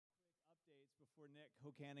before Nick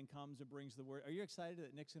Hocannon comes and brings the word. Are you excited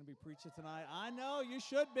that Nick's going to be preaching tonight? I know, you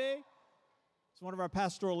should be. It's one of our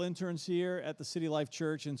pastoral interns here at the City Life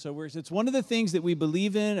Church, and so it's one of the things that we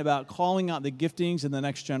believe in about calling out the giftings in the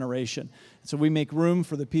next generation. So we make room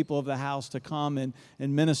for the people of the house to come and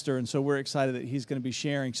minister, and so we're excited that he's going to be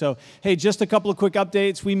sharing. So, hey, just a couple of quick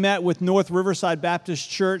updates. We met with North Riverside Baptist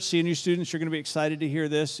Church. CNU students, you're going to be excited to hear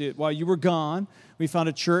this. While you were gone, we found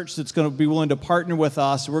a church that's going to be willing to partner with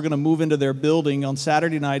us. We're going to move into their building on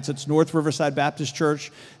Saturday nights. It's North Riverside Baptist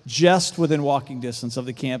Church, just within walking distance of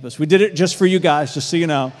the campus. We did it just for you guys, just so you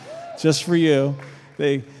know, just for you.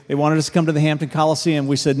 They wanted us to come to the Hampton Coliseum.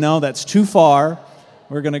 We said, no, that's too far.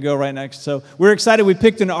 We're going to go right next. So we're excited. We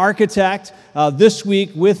picked an architect this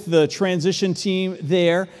week with the transition team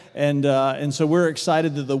there. And so we're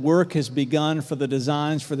excited that the work has begun for the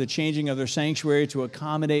designs, for the changing of their sanctuary to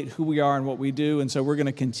accommodate who we are and what we do. And so we're going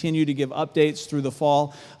to continue to give updates through the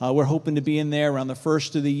fall. We're hoping to be in there around the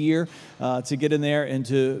first of the year to get in there and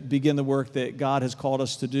to begin the work that God has called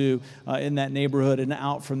us to do in that neighborhood and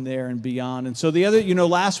out from there and beyond. And so the other,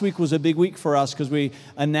 last week was a big week for us because we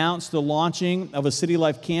announced the launching of a City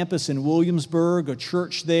Life campus in Williamsburg. A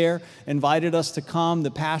church there invited us to come. The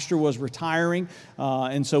pastor was retiring,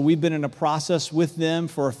 and so we've been in a process with them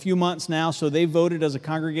for a few months now. So they voted as a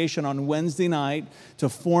congregation on Wednesday night to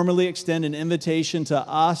formally extend an invitation to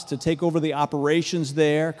us to take over the operations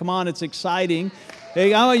there. Come on, it's exciting.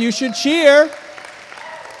 Hey, you should cheer.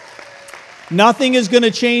 Nothing is going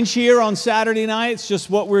to change here on Saturday nights, just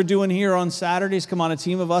what we're doing here on Saturdays. Come on, a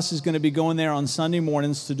team of us is going to be going there on Sunday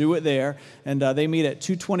mornings to do it there. And they meet at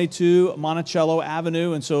 222 Monticello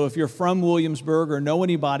Avenue. And so if you're from Williamsburg or know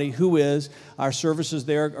anybody who is, our services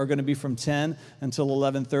there are going to be from 10 until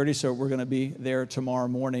 11:30. So we're going to be there tomorrow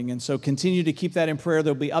morning. And so continue to keep that in prayer.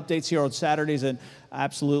 There'll be updates here on Saturdays, and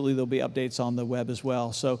absolutely there'll be updates on the web as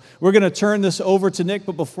well. So we're going to turn this over to Nick.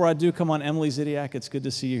 But before I do, come on, Emily Zidiak, it's good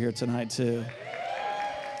to see you here tonight too.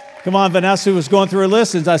 Come on, Vanessa was going through her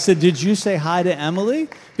list, and I said, did you say hi to Emily?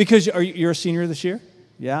 Because you're a senior this year?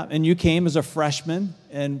 Yeah, and you came as a freshman,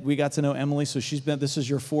 and we got to know Emily, so this is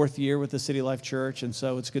your fourth year with the City Life Church, and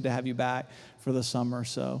so it's good to have you back for the summer.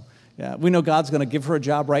 So, yeah, we know God's going to give her a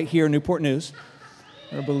job right here in Newport News.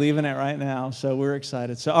 We're believing it right now, so we're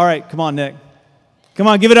excited. So, all right, come on, Nick. Come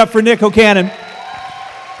on, give it up for Nick Hocannon.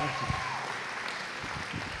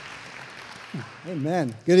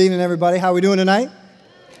 Amen. Good evening, everybody. How are we doing tonight?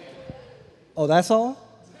 Oh, that's all?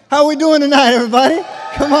 How are we doing tonight, everybody?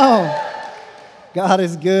 Come on. God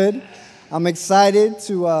is good. I'm excited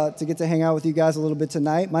to get to hang out with you guys a little bit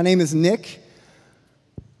tonight. My name is Nick,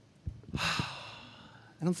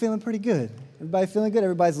 and I'm feeling pretty good. Everybody feeling good?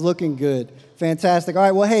 Everybody's looking good. Fantastic. All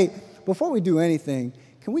right, well, hey, before we do anything,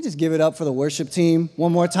 can we just give it up for the worship team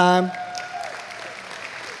one more time?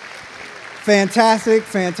 Fantastic,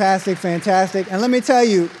 fantastic, fantastic. And let me tell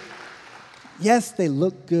you, yes, they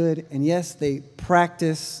look good, and yes, they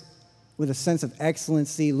practice with a sense of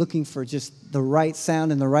excellency, looking for just the right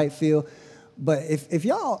sound and the right feel. But if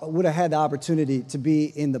y'all would have had the opportunity to be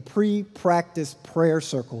in the pre-practice prayer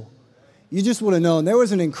circle, you just would have known there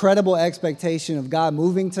was an incredible expectation of God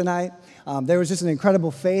moving tonight. There was just an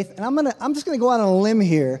incredible faith. And I'm just going to go out on a limb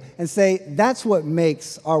here and say that's what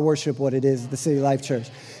makes our worship what it is at the City Life Church.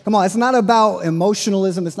 Come on, it's not about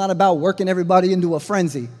emotionalism. It's not about working everybody into a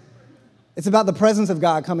frenzy. It's about the presence of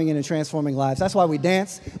God coming in and transforming lives. That's why we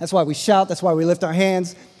dance. That's why we shout. That's why we lift our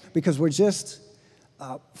hands, because we're just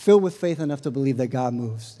filled with faith enough to believe that God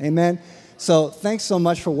moves. Amen? So thanks so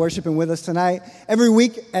much for worshiping with us tonight. Every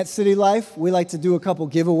week at City Life, we like to do a couple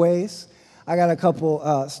giveaways. I got a couple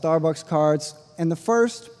Starbucks cards. And the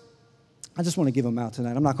first, I just want to give them out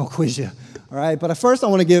tonight. I'm not going to quiz you, all right? But the first I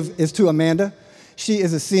want to give is to Amanda. She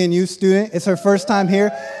is a CNU student. It's her first time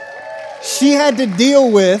here. She had to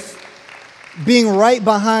deal with being right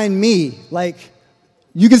behind me. Like,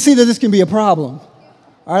 you can see that this can be a problem.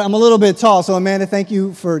 All right, I'm a little bit tall, so Amanda, thank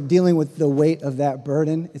you for dealing with the weight of that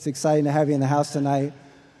burden. It's exciting to have you in the house tonight.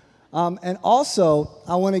 And also,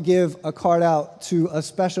 I want to give a card out to a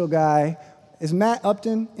special guy. Is Matt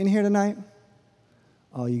Upton in here tonight?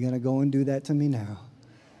 Oh, you're going to go and do that to me now.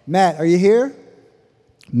 Matt, are you here?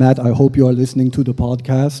 Matt, I hope you are listening to the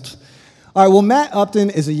podcast. All right, well, Matt Upton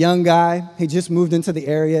is a young guy. He just moved into the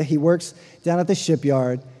area. He works down at the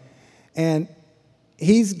shipyard. And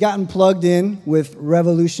he's gotten plugged in with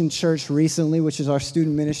Revolution Church recently, which is our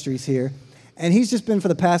student ministries here. And he's just been, for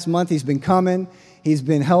the past month, he's been coming. He's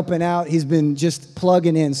been helping out. He's been just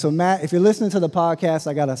plugging in. So, Matt, if you're listening to the podcast,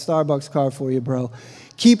 I got a Starbucks card for you, bro.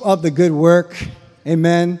 Keep up the good work.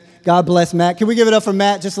 Amen. God bless Matt. Can we give it up for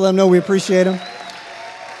Matt just to let him know we appreciate him?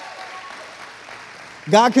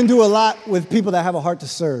 God can do a lot with people that have a heart to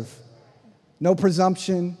serve. No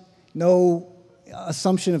presumption, no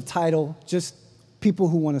assumption of title, just people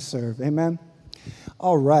who want to serve. Amen?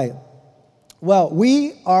 All right. Well,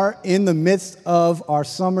 we are in the midst of our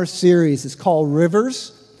summer series. It's called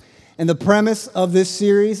Rivers. And the premise of this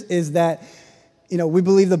series is that, we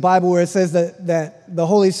believe the Bible where it says that the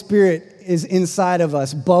Holy Spirit is inside of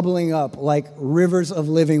us, bubbling up like rivers of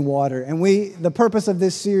living water. And the purpose of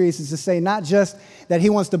this series is to say not just that he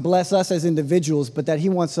wants to bless us as individuals, but that he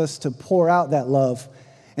wants us to pour out that love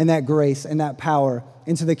and that grace and that power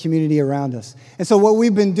into the community around us. And so what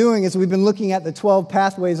we've been doing is we've been looking at the 12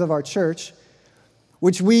 pathways of our church,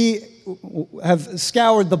 which we have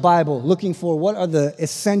scoured the Bible looking for what are the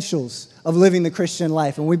essentials of living the Christian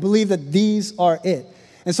life. And we believe that these are it.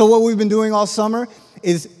 And so what we've been doing all summer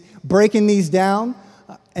is breaking these down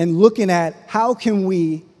and looking at how can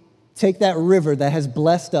we take that river that has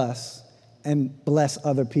blessed us and bless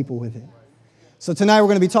other people with it. So tonight we're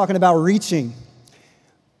going to be talking about reaching.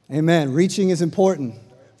 Amen. Reaching is important.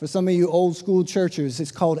 For some of you old school churchers,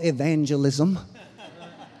 it's called evangelism.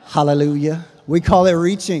 Hallelujah. We call it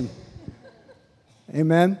reaching.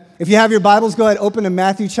 Amen. If you have your Bibles, go ahead, open to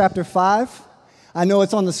Matthew chapter 5. I know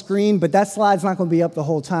it's on the screen, but that slide's not going to be up the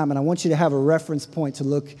whole time, and I want you to have a reference point to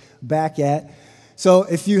look back at. So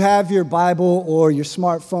if you have your Bible or your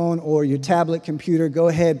smartphone or your tablet computer, go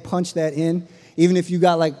ahead, punch that in. Even if you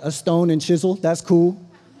got like a stone and chisel, that's cool.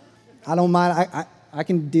 I don't mind. I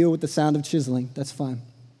can deal with the sound of chiseling. That's fine.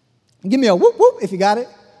 Give me a whoop whoop if you got it.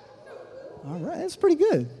 All right, that's pretty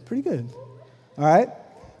good. Pretty good. All right,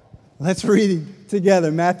 let's read together.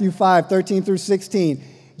 Matthew 5, 13 through 16.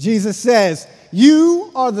 Jesus says, "You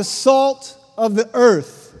are the salt of the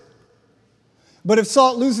earth. But if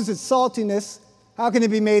salt loses its saltiness, how can it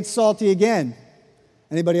be made salty again?"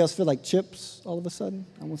 Anybody else feel like chips all of a sudden?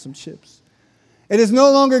 I want some chips. "It is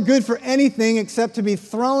no longer good for anything except to be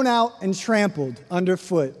thrown out and trampled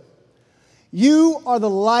underfoot. You are the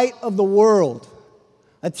light of the world.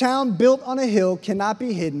 A town built on a hill cannot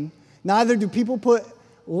be hidden. Neither do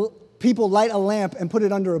people light a lamp and put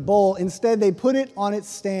it under a bowl. Instead, they put it on its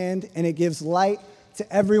stand, and it gives light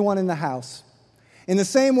to everyone in the house. In the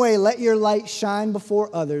same way, let your light shine before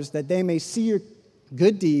others, that they may see your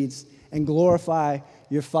good deeds and glorify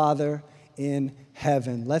your Father in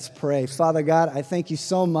heaven." Let's pray. Father God, I thank you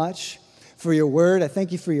so much for your word. I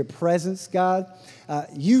thank you for your presence, God.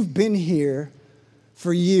 You've been here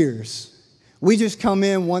for years. We just come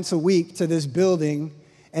in once a week to this building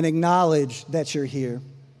and acknowledge that you're here.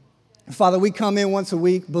 Father, we come in once a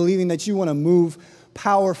week believing that you want to move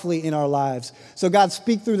powerfully in our lives. So God,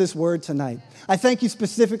 speak through this word tonight. I thank you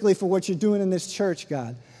specifically for what you're doing in this church,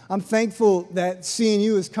 God. I'm thankful that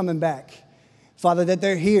CNU is coming back. Father, that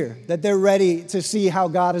they're here, that they're ready to see how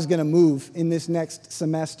God is going to move in this next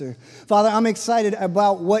semester. Father, I'm excited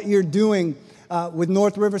about what you're doing with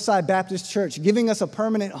North Riverside Baptist Church, giving us a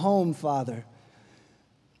permanent home, Father.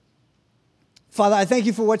 Father, I thank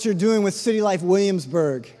you for what you're doing with City Life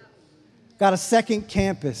Williamsburg. Got a second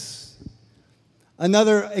campus,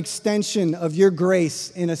 another extension of your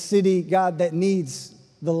grace in a city, God, that needs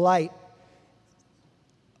the light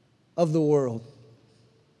of the world.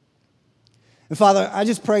 And Father, I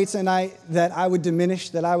just pray tonight that I would diminish,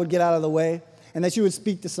 that I would get out of the way, and that you would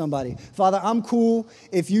speak to somebody. Father, I'm cool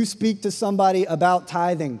if you speak to somebody about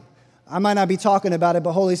tithing. I might not be talking about it,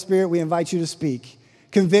 but Holy Spirit, we invite you to speak.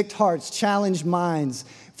 Convict hearts, challenge minds.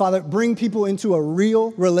 Father, bring people into a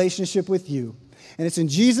real relationship with you. And it's in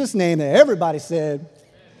Jesus' name that everybody said,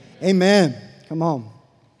 amen. Come on.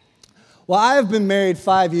 Well, I have been married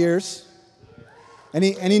 5 years.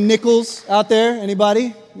 Any nickels out there?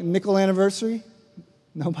 Anybody? Nickel anniversary?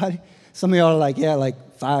 Nobody? Some of y'all are like, yeah,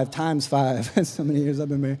 like 5 times 5. That's how many years I've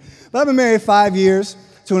been married. But I've been married 5 years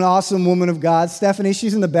to an awesome woman of God. Stephanie,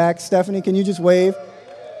 she's in the back. Stephanie, can you just wave?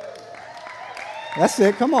 That's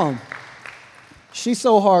it. Come on. She's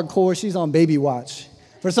so hardcore, she's on baby watch.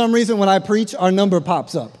 For some reason, when I preach, our number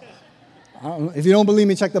pops up. If you don't believe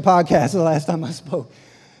me, check the podcast the last time I spoke.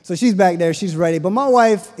 So she's back there. She's ready. But my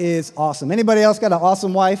wife is awesome. Anybody else got an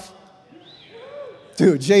awesome wife?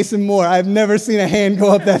 Dude, Jason Moore. I've never seen a hand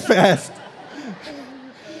go up that fast.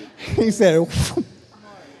 He said,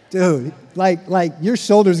 dude, like your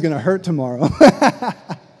shoulder's going to hurt tomorrow.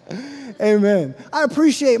 Amen. I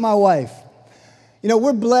appreciate my wife. You know,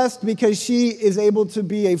 we're blessed because she is able to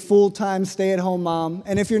be a full-time stay-at-home mom.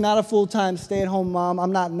 And if you're not a full-time stay-at-home mom,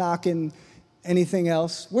 I'm not knocking anything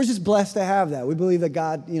else. We're just blessed to have that. We believe that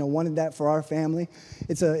God, wanted that for our family.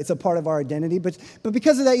 It's a part of our identity. But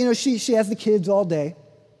because of that, she has the kids all day.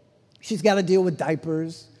 She's got to deal with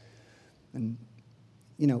diapers and,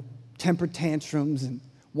 temper tantrums and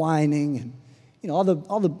whining and, all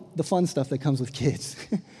the fun stuff that comes with kids.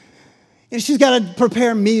 And she's got to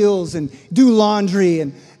prepare meals and do laundry,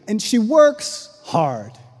 and she works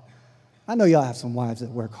hard. I know y'all have some wives that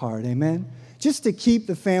work hard, amen? Just to keep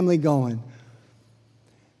the family going.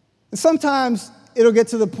 And sometimes it'll get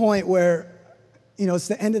to the point where, it's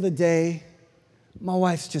the end of the day. My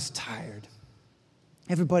wife's just tired.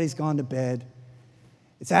 Everybody's gone to bed.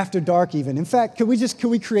 It's after dark even. In fact, could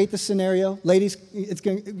we create the scenario? Ladies,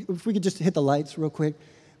 if we could just hit the lights real quick.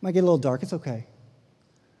 It might get a little dark. It's okay.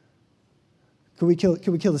 Could we kill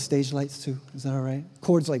the stage lights too? Is that all right?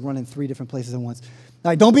 Cords like running 3 different places at once.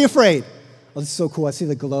 All right, don't be afraid. Oh, this is so cool. I see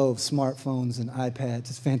the glow of smartphones and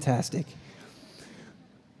iPads. It's fantastic.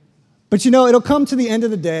 But it'll come to the end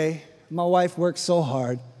of the day. My wife works so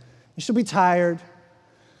hard. And she'll be tired.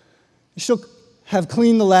 She'll have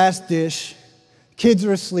cleaned the last dish. Kids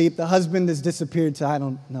are asleep. The husband has disappeared to I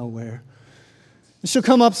don't know where. And she'll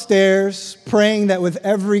come upstairs praying that with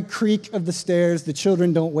every creak of the stairs, the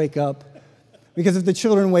children don't wake up. Because if the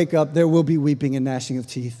children wake up, there will be weeping and gnashing of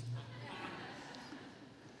teeth.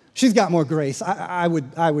 She's got more grace. I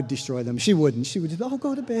would destroy them. She wouldn't. She would just,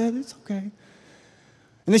 go to bed. It's okay. And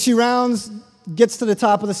then she gets to the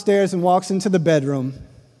top of the stairs and walks into the bedroom,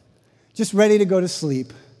 just ready to go to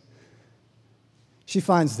sleep. She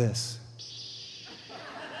finds this.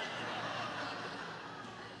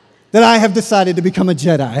 That I have decided to become a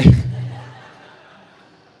Jedi.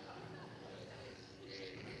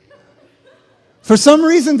 For some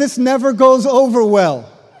reason, this never goes over well.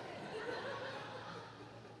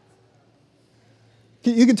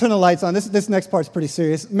 You can turn the lights on. This next part's pretty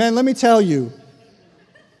serious. Man, let me tell you,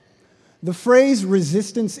 the phrase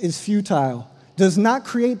resistance is futile does not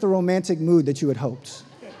create the romantic mood that you had hoped.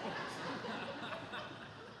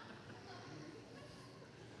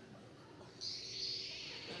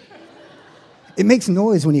 It makes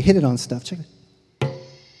noise when you hit it on stuff. Check it.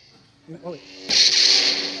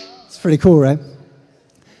 It's pretty cool, right?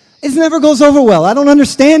 It never goes over well. I don't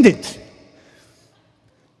understand it.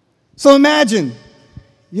 So imagine,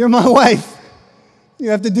 you're my wife.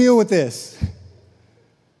 You have to deal with this.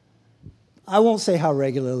 I won't say how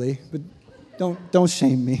regularly, but don't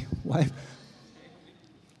shame me, wife.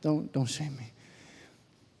 Don't shame me.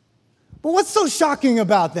 But what's so shocking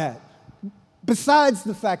about that, besides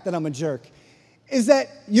the fact that I'm a jerk, is that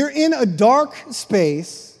you're in a dark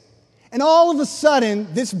space, and all of a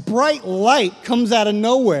sudden, this bright light comes out of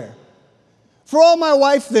nowhere. For all my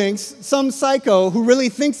wife thinks, some psycho who really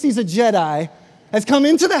thinks he's a Jedi has come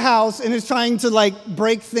into the house and is trying to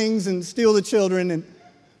break things and steal the children. And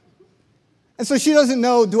so she doesn't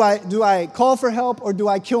know, do I call for help or do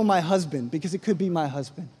I kill my husband? Because it could be my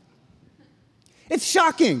husband. It's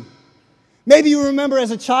shocking. Maybe you remember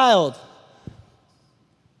as a child,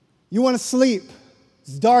 you want to sleep.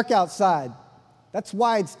 It's dark outside. That's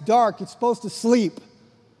why it's dark. You're supposed to sleep.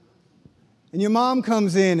 And your mom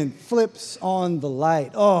comes in and flips on the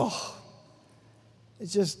light. Oh,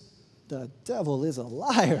 it's just, the devil is a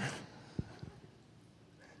liar.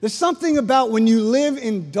 There's something about when you live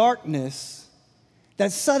in darkness,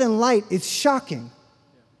 that sudden light is shocking.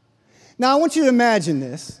 Now, I want you to imagine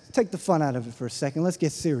this. Take the fun out of it for a second. Let's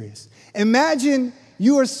get serious. Imagine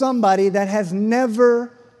you are somebody that has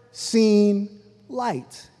never seen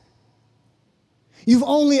light. You've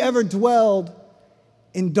only ever dwelled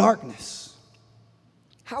in darkness.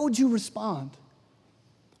 How would you respond?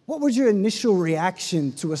 What would your initial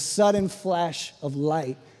reaction to a sudden flash of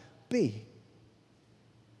light be?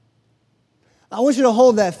 I want you to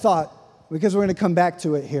hold that thought because we're going to come back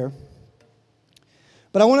to it here.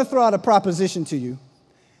 But I want to throw out a proposition to you.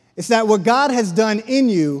 It's that what God has done in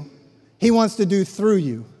you, He wants to do through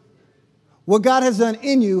you. What God has done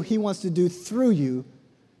in you, He wants to do through you.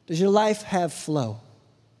 Does your life have flow?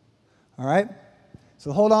 All right?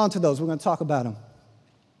 So hold on to those. We're going to talk about them.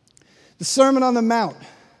 The Sermon on the Mount.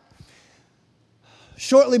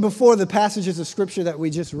 Shortly before the passages of Scripture that we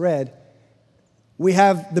just read, we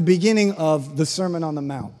have the beginning of the Sermon on the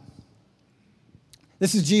Mount.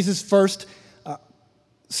 This is Jesus' first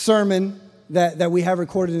sermon that we have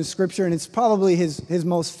recorded in Scripture, and it's probably his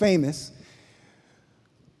most famous.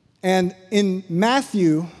 And in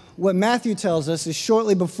Matthew, what Matthew tells us is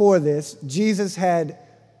shortly before this, Jesus had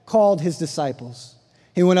called his disciples.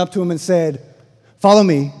 He went up to them and said, "Follow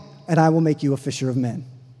me, and I will make you a fisher of men."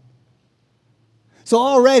 So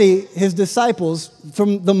already his disciples,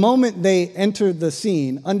 from the moment they enter the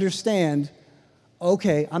scene, understand,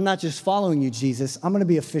 okay, I'm not just following you, Jesus. I'm going to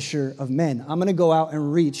be a fisher of men. I'm going to go out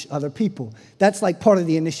and reach other people. That's like part of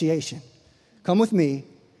the initiation. Come with me,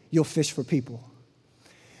 you'll fish for people.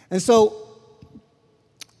 And so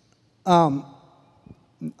Not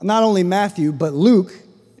only Matthew, but Luke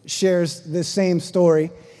shares this same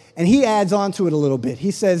story, and he adds on to it a little bit.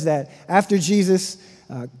 He says that after Jesus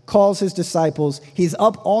calls his disciples, he's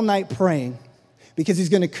up all night praying because he's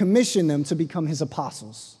going to commission them to become his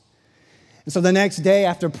apostles. And so the next day,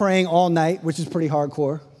 after praying all night, which is pretty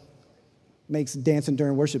hardcore, makes dancing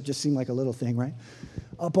during worship just seem like a little thing, right?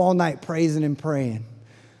 Up all night praising and praying.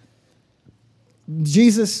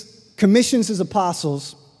 Jesus commissions his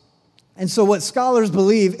apostles. And so what scholars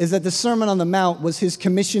believe is that the Sermon on the Mount was his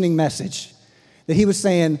commissioning message. That he was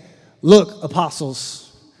saying, look,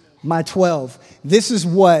 apostles, my 12, this is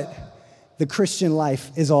what the Christian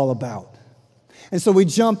life is all about. And so we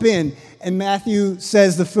jump in, and Matthew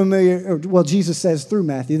says Jesus says through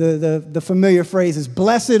Matthew, the familiar phrase is,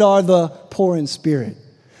 blessed are the poor in spirit.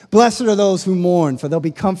 Blessed are those who mourn, for they'll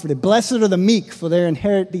be comforted. Blessed are the meek, for they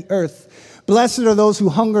inherit the earth. Blessed are those who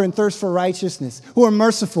hunger and thirst for righteousness, who are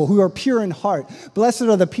merciful, who are pure in heart. Blessed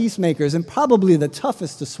are the peacemakers, and probably the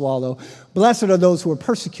toughest to swallow. Blessed are those who are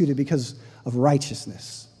persecuted because of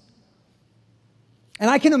righteousness. And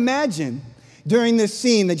I can imagine during this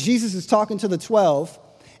scene that Jesus is talking to the 12,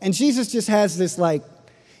 and Jesus just has this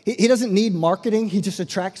he doesn't need marketing, he just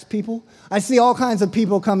attracts people. I see all kinds of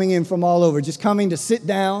people coming in from all over, just coming to sit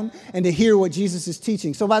down and to hear what Jesus is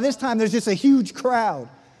teaching. So by this time, there's just a huge crowd.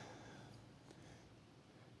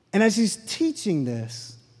 And as he's teaching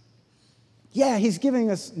this, he's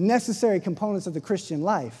giving us necessary components of the Christian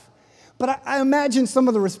life. But I imagine some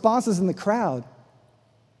of the responses in the crowd.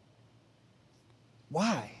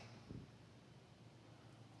 Why?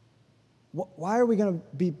 Why are we going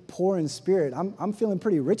to be poor in spirit? I'm feeling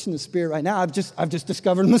pretty rich in the spirit right now. I've just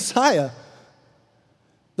discovered Messiah,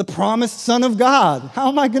 the promised Son of God. How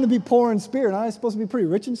am I going to be poor in spirit? Aren't I supposed to be pretty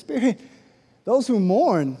rich in spirit? Those who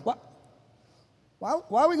mourn, why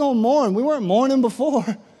are we going to mourn? We weren't mourning before.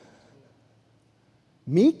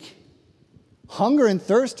 Meek, hunger and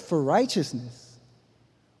thirst for righteousness.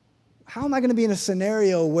 How am I going to be in a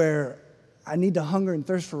scenario where I need to hunger and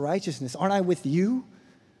thirst for righteousness? Aren't I with you?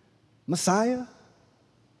 Messiah,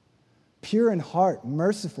 pure in heart,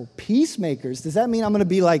 merciful, peacemakers. Does that mean I'm going to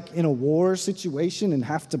be in a war situation and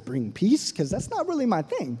have to bring peace? Because that's not really my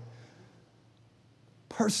thing.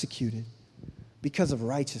 Persecuted because of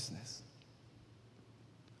righteousness.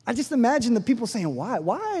 I just imagine the people saying, why?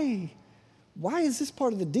 Why is this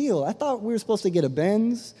part of the deal? I thought we were supposed to get a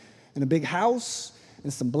Benz and a big house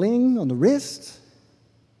and some bling on the wrist.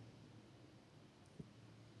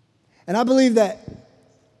 And I believe that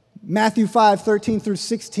Matthew 5:13 through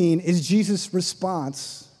 16 is Jesus'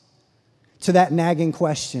 response to that nagging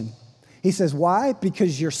question. He says, why?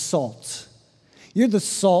 Because you're salt. You're the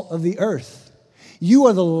salt of the earth. You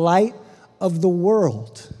are the light of the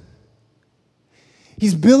world.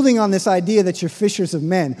 He's building on this idea that you're fishers of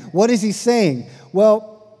men. What is he saying?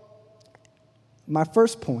 Well, my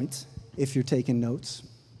first point, if you're taking notes,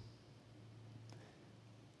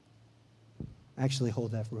 actually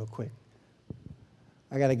hold that real quick.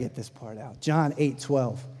 I got to get this part out. John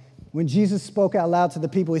 8:12. When Jesus spoke out loud to the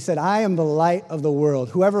people, he said, I am the light of the world.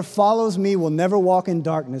 Whoever follows me will never walk in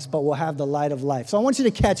darkness, but will have the light of life. So I want you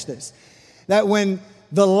to catch this, that when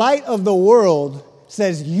the light of the world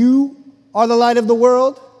says you are the light of the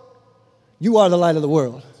world, you are the light of the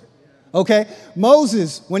world. Okay?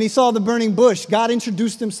 Moses, when he saw the burning bush, God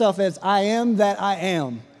introduced himself as I am that I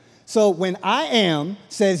am. So when I am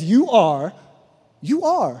says you are, you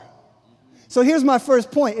are. So here's my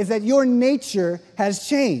first point, is that your nature has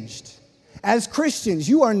changed. As Christians,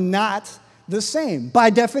 you are not the same by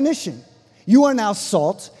definition. You are now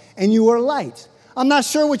salt and you are light. I'm not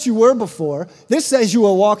sure what you were before. This says you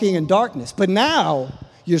were walking in darkness, but now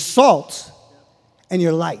you're salt and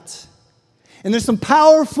you're light. And there's some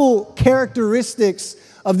powerful characteristics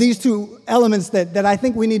of these two elements that I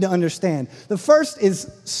think we need to understand. The first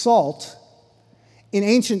is salt in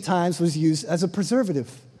ancient times was used as a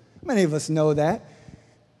preservative. Many of us know that.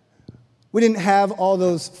 We didn't have all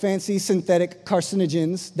those fancy synthetic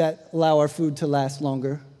carcinogens that allow our food to last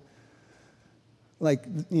longer, like,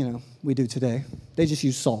 we do today. They just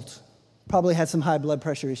use salt. Probably had some high blood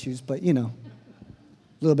pressure issues, but, a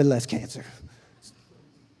little bit less cancer.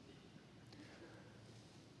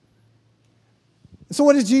 So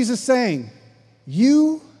what is Jesus saying?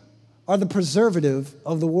 You are the preservative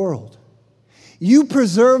of the world. You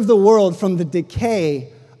preserve the world from the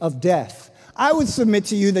decay of death. I would submit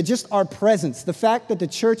to you that just our presence, the fact that the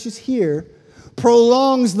church is here,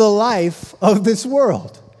 prolongs the life of this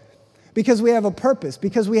world. Because we have a purpose,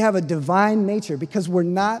 because we have a divine nature, because we're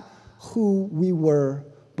not who we were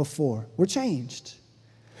before. We're changed.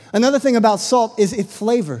 Another thing about salt is it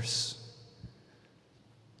flavors.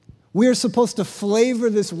 We are supposed to flavor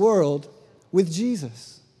this world with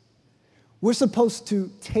Jesus. We're supposed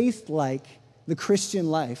to taste like the Christian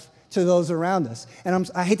life to those around us. And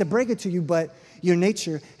I hate to break it to you, but your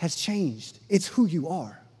nature has changed. It's who you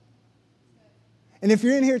are. And if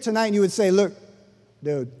you're in here tonight and you would say, look,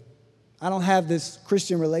 dude, I don't have this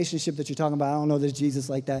Christian relationship that you're talking about. I don't know this Jesus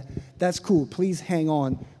like that. That's cool. Please hang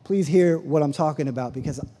on. Please hear what I'm talking about,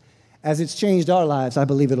 because as it's changed our lives, I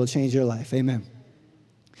believe it'll change your life. Amen.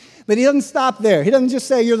 But he doesn't stop there. He doesn't just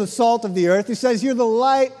say you're the salt of the earth. He says you're the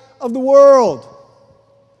light of the world.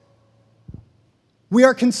 We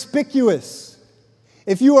are conspicuous.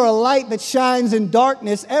 If you are a light that shines in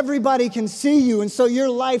darkness, everybody can see you. And so your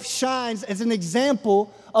life shines as an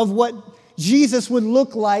example of what Jesus would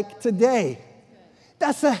look like today.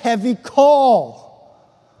 That's a heavy call.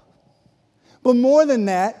 But more than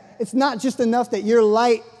that, it's not just enough that your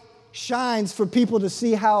light shines for people to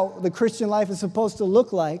see how the Christian life is supposed to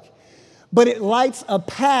look like, but it lights a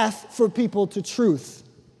path for people to truth.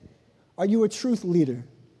 Are you a truth leader?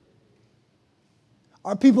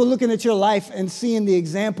 Are people looking at your life and seeing the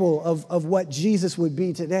example of what Jesus would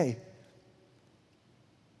be today?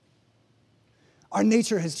 Our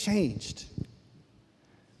nature has changed.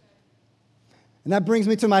 And that brings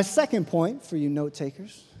me to my second point for you note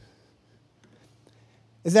takers,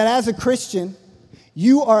 is that as a Christian,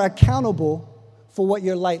 you are accountable for what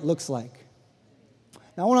your light looks like.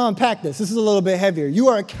 Now, I want to unpack this. This is a little bit heavier. You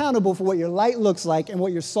are accountable for what your light looks like and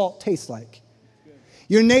what your salt tastes like.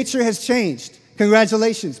 Your nature has changed.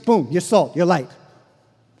 Congratulations. Boom, you're salt, you're light.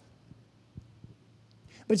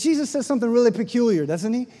 But Jesus says something really peculiar,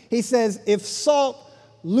 doesn't he? He says, if salt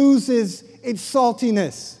loses its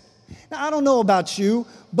saltiness. Now, I don't know about you,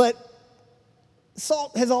 but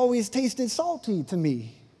salt has always tasted salty to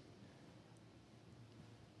me.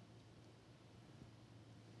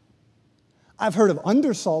 I've heard of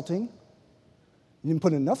undersalting. You didn't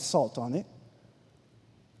put enough salt on it.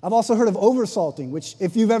 I've also heard of oversalting, which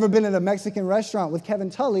if you've ever been at a Mexican restaurant with Kevin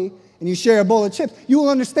Tully and you share a bowl of chips, you will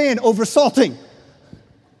understand oversalting.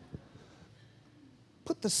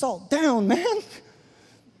 Put the salt down, man.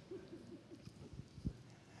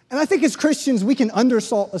 And I think as Christians, we can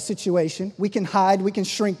undersalt a situation. We can hide, we can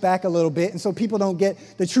shrink back a little bit, and so people don't get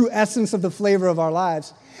the true essence of the flavor of our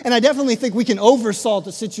lives. And I definitely think we can oversalt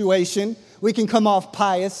a situation. We can come off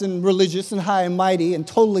pious and religious and high and mighty and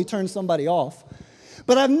totally turn somebody off.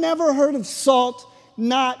 But I've never heard of salt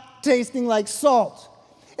not tasting like salt.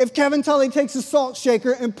 If Kevin Tully takes a salt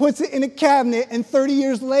shaker and puts it in a cabinet and 30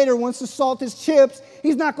 years later, once the salt is chipped,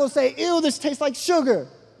 he's not going to say, ew, this tastes like sugar.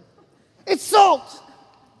 It's salt.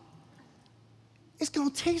 It's going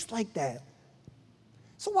to taste like that.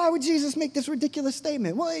 So why would Jesus make this ridiculous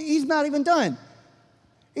statement? Well, he's not even done.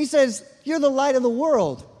 He says, you're the light of the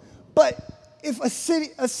world. But if a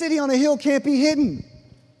city on a hill can't be hidden,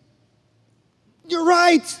 you're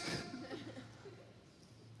right.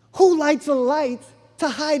 Who lights a light to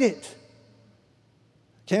hide it?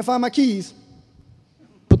 Can't find my keys.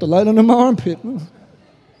 Put the light under my armpit.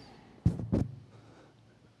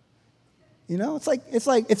 You know, it's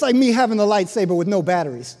like me having a lightsaber with no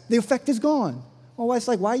batteries. The effect is gone. My wife's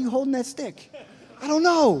like, why are you holding that stick? I don't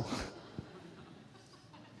know.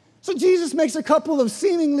 So Jesus makes a couple of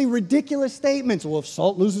seemingly ridiculous statements. Well, if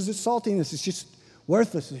salt loses its saltiness, it's just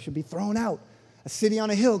worthless. It should be thrown out. A city on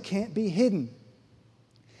a hill can't be hidden.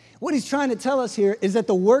 What he's trying to tell us here is that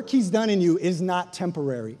the work he's done in you is not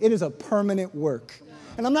temporary. It is a permanent work.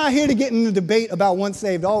 And I'm not here to get into a debate about once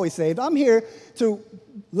saved, always saved. I'm here to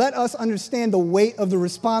let us understand the weight of the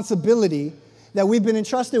responsibility that we've been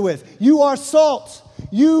entrusted with. You are salt.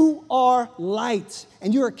 You are light.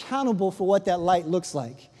 And you're accountable for what that light looks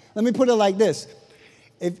like. Let me put it like this.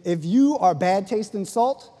 If you are bad tasting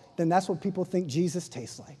salt, then that's what people think Jesus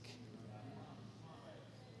tastes like.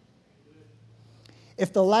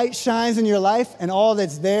 If the light shines in your life and all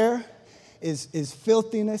that's there is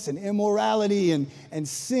filthiness and immorality and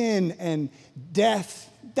sin and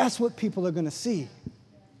death, that's what people are going to see.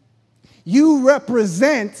 You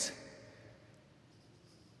represent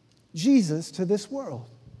Jesus to this world.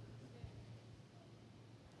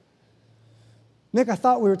 Nick, I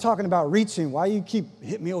thought we were talking about reaching. Why you keep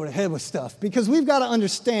hitting me over the head with stuff? Because we've got to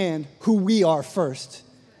understand who we are first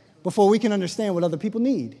before we can understand what other people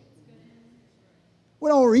need. We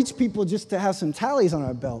don't reach people just to have some tallies on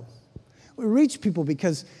our belt. We reach people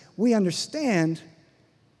because we understand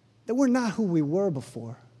that we're not who we were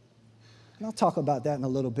before. And I'll talk about that in a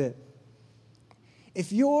little bit.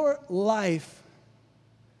 If your life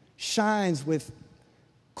shines with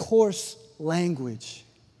coarse language,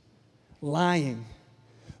 lying,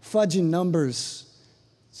 fudging numbers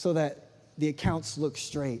so that the accounts look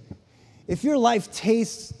straight, if your life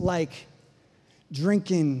tastes like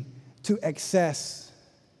drinking to excess,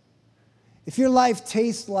 if your life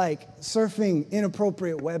tastes like surfing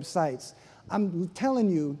inappropriate websites, I'm telling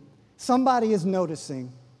you, somebody is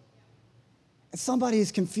noticing. And somebody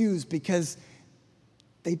is confused because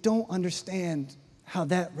they don't understand how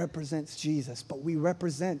that represents Jesus. But we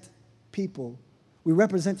represent people. We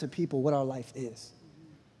represent to people what our life is.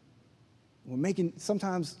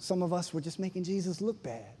 Sometimes some of us, we're just making Jesus look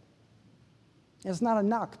bad. And it's not a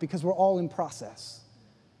knock because we're all in process.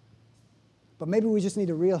 But maybe we just need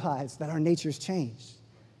to realize that our nature's changed.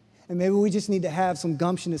 And maybe we just need to have some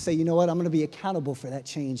gumption to say, you know what, I'm going to be accountable for that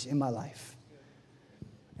change in my life.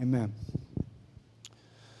 Amen.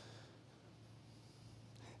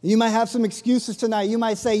 You might have some excuses tonight. You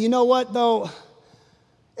might say, you know what, though?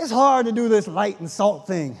 It's hard to do this light and salt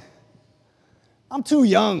thing. I'm too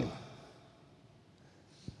young.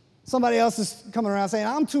 Somebody else is coming around saying,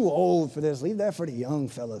 I'm too old for this. Leave that for the young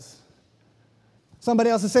fellas. Somebody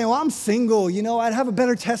else is saying, well, I'm single. You know, I'd have a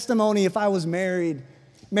better testimony if I was married.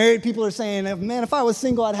 Married people are saying, man, if I was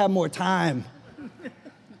single, I'd have more time.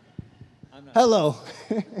 Hello.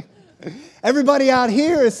 Everybody out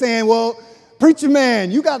here is saying, well, preacher man,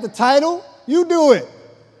 you got the title, you do it.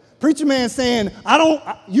 Preacher man saying,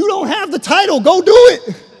 you don't have the title, go do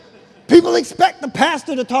it. People expect the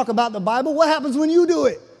pastor to talk about the Bible. What happens when you do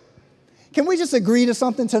it? Can we just agree to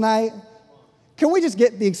something tonight? Can we just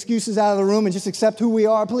get the excuses out of the room and just accept who we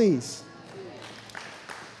are, please?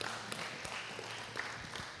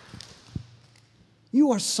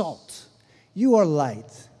 You are salt. You are light.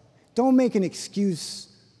 Don't make an excuse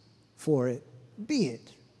for it. Be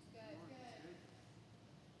it.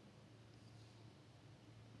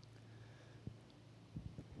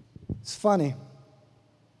 It's funny,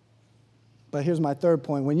 but here's my third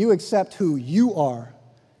point. When you accept who you are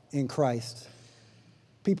in Christ,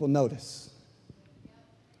 people notice.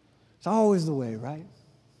 It's always the way, right?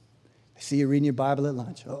 They see you reading your Bible at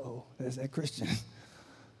lunch. Uh-oh, there's that Christian.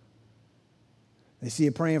 They see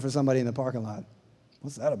you praying for somebody in the parking lot.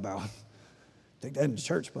 What's that about? Take that into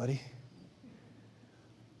church, buddy.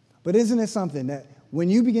 But isn't it something that when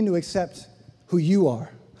you begin to accept who you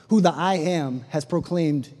are, who the I am has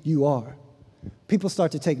proclaimed you are, people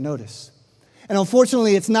start to take notice. And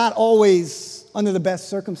unfortunately, it's not always under the best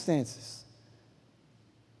circumstances.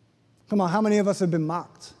 Come on, how many of us have been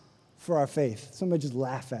mocked for our faith? Somebody just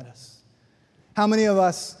laugh at us. How many of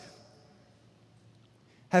us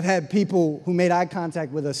have had people who made eye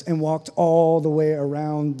contact with us and walked all the way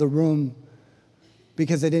around the room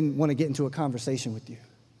because they didn't want to get into a conversation with you?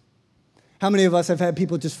 How many of us have had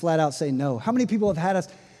people just flat out say no? How many people have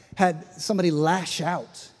had somebody lash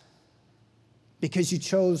out because you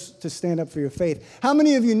chose to stand up for your faith? How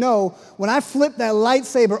many of you know when I flip that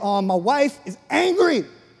lightsaber on, my wife is angry?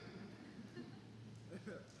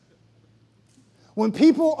 When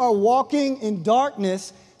people are walking in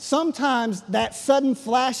darkness, sometimes that sudden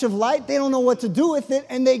flash of light, they don't know what to do with it,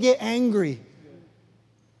 and they get angry.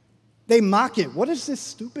 They mock it. What is this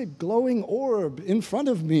stupid glowing orb in front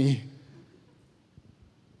of me?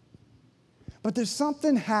 But there's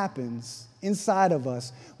something happens inside of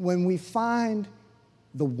us when we find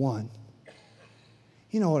the one.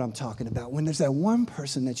 You know what I'm talking about. When there's that one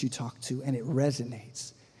person that you talk to and it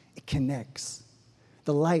resonates, it connects.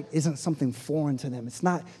 The light isn't something foreign to them. It's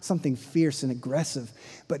not something fierce and aggressive.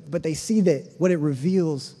 But they see that what it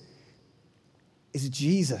reveals is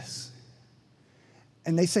Jesus.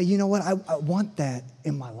 And they say, you know what, I want that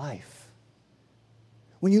in my life.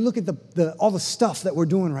 When you look at all the stuff that we're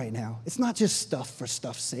doing right now, it's not just stuff for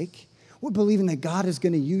stuff's sake. We're believing that God is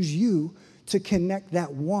going to use you to connect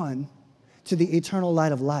that one to the eternal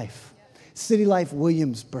light of life. City Life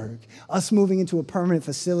Williamsburg, us moving into a permanent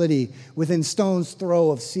facility within stone's throw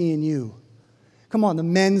of CNU. Come on, the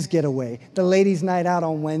men's getaway, the ladies' night out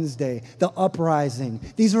on Wednesday, the uprising.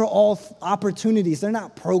 These are all opportunities. They're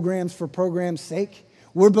not programs for program's sake.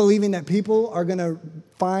 We're believing that people are going to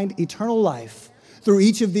find eternal life through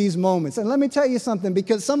each of these moments. And let me tell you something,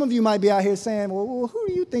 because some of you might be out here saying, well, who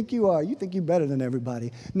do you think you are? You think you're better than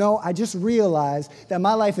everybody. No, I just realized that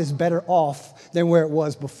my life is better off than where it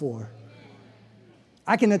was before.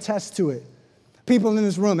 I can attest to it. People in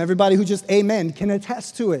this room, everybody who just amen, can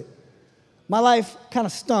attest to it. My life kind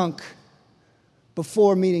of stunk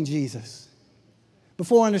before meeting Jesus,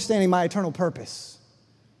 before understanding my eternal purpose.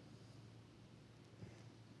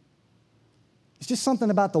 It's just something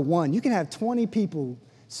about the one. You can have 20 people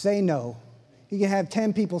say no. You can have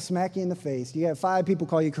 10 people smack you in the face. You have 5 people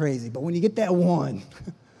call you crazy. But when you get that one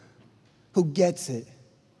who gets it,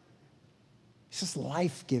 it's just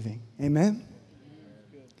life-giving. Amen?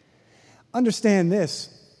 Understand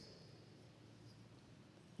this.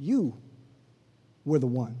 you were the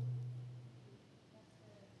one.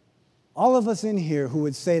 All of us in here who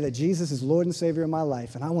would say that Jesus is Lord and Savior of my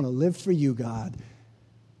life, and I want to live for you, God,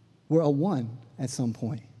 we're a one at some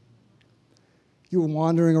point. You were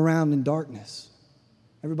wandering around in darkness.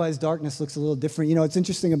 Everybody's darkness looks a little different. You know, what's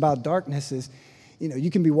interesting about darkness is,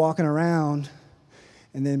 you can be walking around,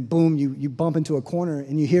 and then boom, you bump into a corner,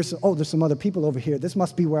 and you hear, there's some other people over here. This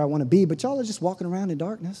must be where I want to be, but y'all are just walking around in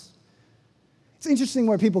darkness. It's interesting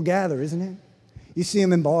where people gather, isn't it? You see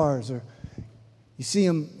them in bars, or you see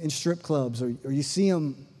them in strip clubs, or you see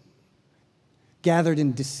them gathered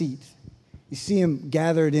in deceit. You see them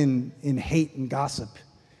gathered in hate and gossip.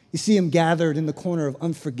 You see them gathered in the corner of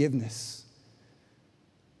unforgiveness.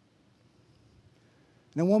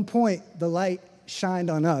 And at one point, the light shined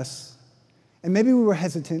on us, and maybe we were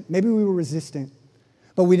hesitant, maybe we were resistant,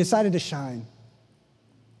 but we decided to shine.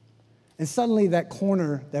 And suddenly that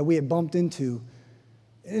corner that we had bumped into,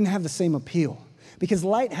 it didn't have the same appeal. Because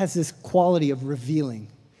light has this quality of revealing.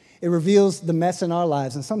 It reveals the mess in our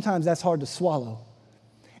lives, and sometimes that's hard to swallow.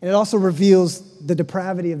 And it also reveals the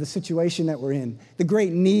depravity of the situation that we're in, the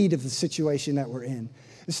great need of the situation that we're in.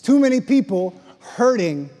 There's too many people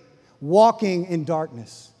hurting, walking in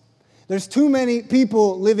darkness. There's too many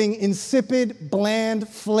people living insipid, bland,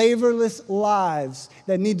 flavorless lives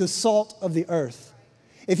that need the salt of the earth.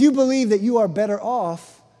 If you believe that you are better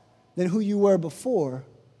off than who you were before,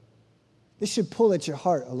 this should pull at your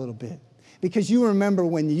heart a little bit, because you remember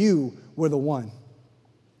when you were the one.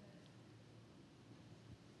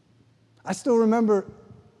 I still remember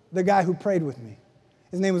the guy who prayed with me.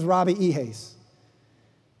 His name was Robbie Ehace.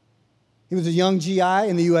 He was a young GI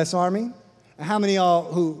in the U.S. Army. And how many of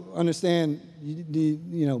y'all who understand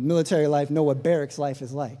military life know what barracks life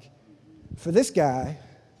is like? For this guy,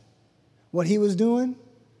 what he was doing,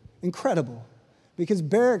 incredible. Because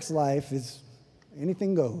barracks life is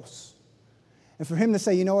anything goes. And for him to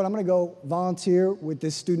say, you know what, I'm going to go volunteer with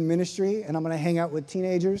this student ministry, and I'm going to hang out with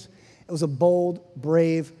teenagers, it was a bold,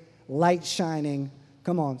 brave, light-shining,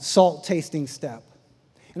 salt-tasting step.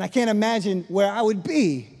 And I can't imagine where I would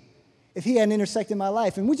be if he hadn't intersected my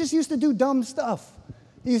life. And we just used to do dumb stuff.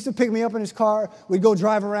 He used to pick me up in his car. We'd go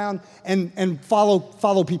drive around and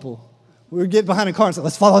follow people. We would get behind a car and say,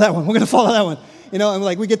 let's follow that one. We're going to follow that one.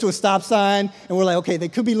 And we get to a stop sign, and we're like, okay, they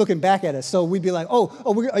could be looking back at us. So we'd be like, are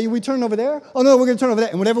we turning over there? Oh, no, we're going to turn over there.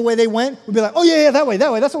 And whatever way they went, we'd be like, oh, yeah, that way.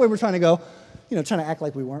 That's the way we're trying to go. Trying to act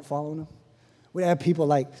like we weren't following them. We'd have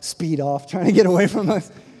people speed off, trying to get away from us.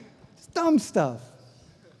 It's dumb stuff.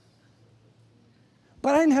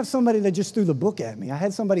 But I didn't have somebody that just threw the book at me. I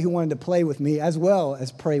had somebody who wanted to play with me as well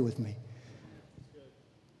as pray with me.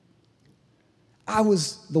 I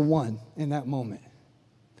was the one in that moment.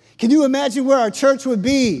 Can you imagine where our church would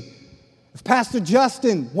be if Pastor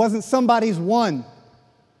Justin wasn't somebody's one?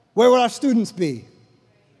 Where would our students be?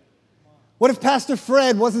 What if Pastor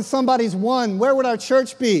Fred wasn't somebody's one? Where would our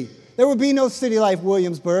church be? There would be no City Life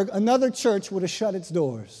Williamsburg. Another church would have shut its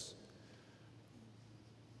doors.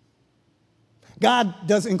 God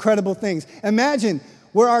does incredible things. Imagine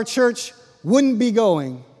where our church wouldn't be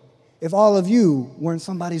going if all of you weren't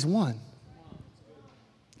somebody's one.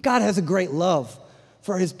 God has a great love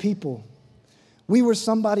for his people. We were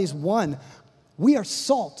somebody's one. We are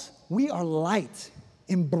salt. We are light.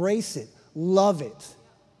 Embrace it. Love it.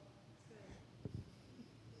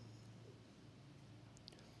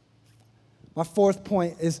 My fourth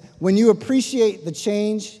point is, when you appreciate the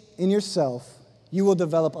change in yourself, you will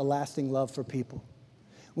develop a lasting love for people.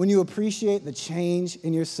 When you appreciate the change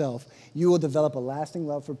in yourself, you will develop a lasting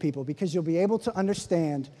love for people, because you'll be able to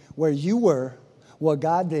understand where you were, what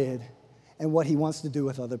God did, and what he wants to do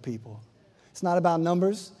with other people. It's not about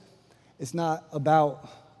numbers. It's not about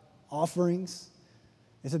offerings.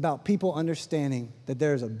 It's about people understanding that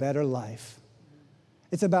there is a better life.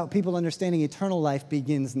 It's about people understanding eternal life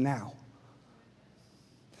begins now.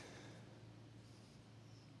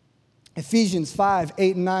 Ephesians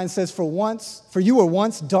 5:8-9 says, For you were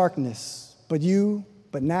once darkness, but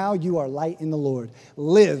now you are light in the Lord.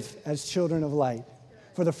 Live as children of light.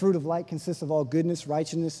 For the fruit of light consists of all goodness,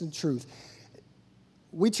 righteousness, and truth.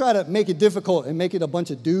 We try to make it difficult and make it a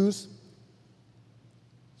bunch of do's.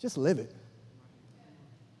 Just live it.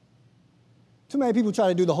 Too many people try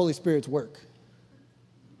to do the Holy Spirit's work.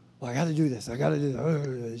 Well, I got to do this. I got to do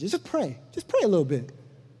that. Just pray. Just pray a little bit.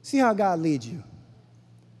 See how God leads you.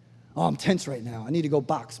 Oh, I'm tense right now. I need to go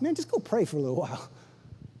box. Man, just go pray for a little while.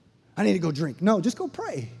 I need to go drink. No, just go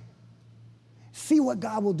pray. See what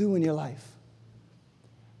God will do in your life.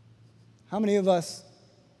 How many of us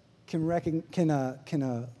can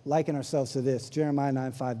liken ourselves to this? Jeremiah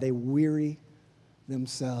 9:5, they weary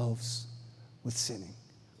themselves with sinning.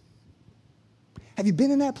 Have you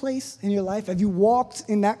been in that place in your life? Have you walked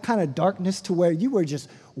in that kind of darkness to where you were just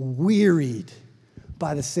wearied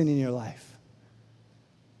by the sin in your life?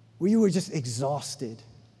 Where you were just exhausted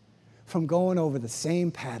from going over the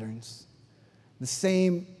same patterns, the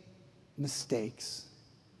same mistakes.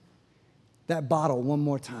 That bottle one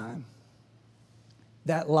more time.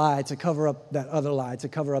 That lie to cover up that other lie, to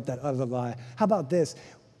cover up that other lie. How about this?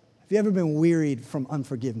 Have you ever been wearied from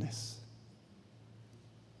unforgiveness?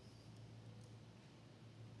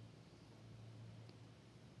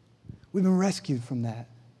 We've been rescued from that.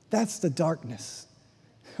 That's the darkness.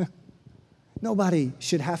 Nobody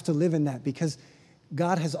should have to live in that because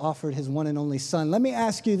God has offered his one and only Son. Let me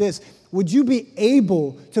ask you this. Would you be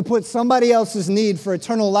able to put somebody else's need for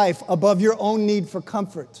eternal life above your own need for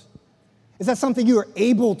comfort? Is that something you are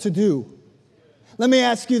able to do? Let me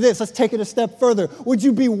ask you this. Let's take it a step further. Would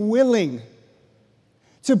you be willing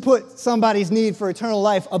to put somebody's need for eternal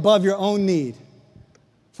life above your own need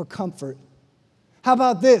for comfort? How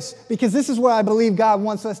about this? Because this is where I believe God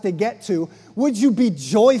wants us to get to. Would you be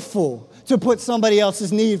joyful to put somebody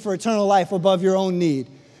else's need for eternal life above your own need?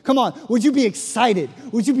 Come on. Would you be excited?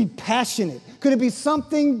 Would you be passionate? Could it be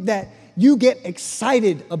something that you get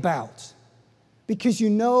excited about? Because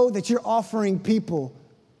you know that you're offering people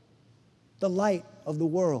the light of the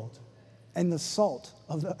world and the salt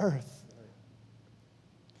of the earth.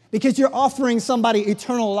 Because you're offering somebody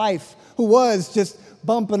eternal life who was just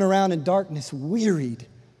bumping around in darkness, wearied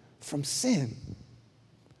from sin.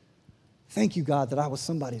 Thank you, God, that I was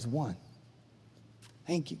somebody's one.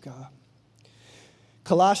 Thank you, God.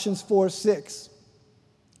 Colossians 4:6.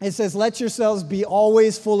 It says, let yourselves be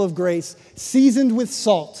always full of grace, seasoned with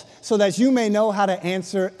salt, so that you may know how to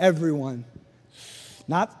answer everyone.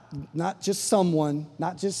 Not just someone,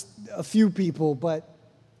 not just a few people, but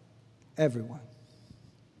everyone.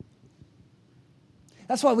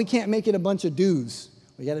 That's why we can't make it a bunch of do's.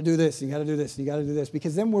 You got to do this, you got to do this, you got to do this,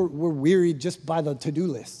 because then we're wearied just by the to-do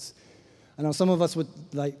lists. I know some of us with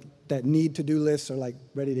like that need to-do lists are like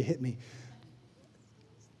ready to hit me.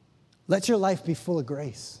 Let your life be full of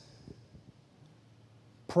grace.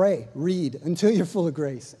 Pray, read until you're full of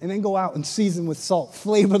grace, and then go out and season with salt.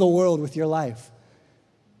 Flavor the world with your life.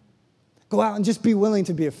 Go out and just be willing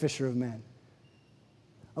to be a fisher of men.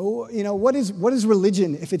 Oh, you know, what is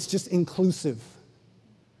religion if it's just inclusive?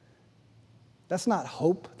 That's not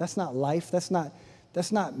hope. That's not life. That's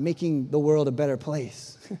not making the world a better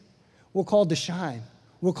place. We're called to shine.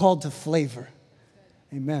 We're called to flavor.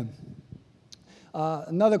 Amen.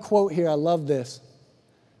 Another quote here. I love this.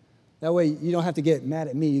 That way you don't have to get mad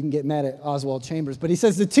at me. You can get mad at Oswald Chambers. But he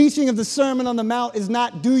says, the teaching of the Sermon on the Mount is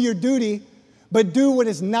not do your duty, but do what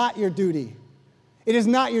is not your duty. It is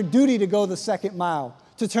not your duty to go the second mile,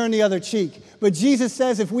 to turn the other cheek. But Jesus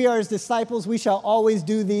says if we are his disciples, we shall always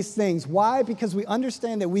do these things. Why? Because we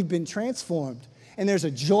understand that we've been transformed, and there's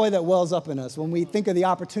a joy that wells up in us when we think of the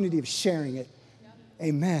opportunity of sharing it.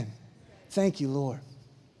 Amen. Thank you, Lord.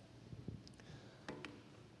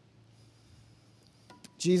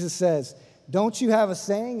 Jesus says, don't you have a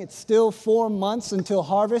saying? It's still 4 months until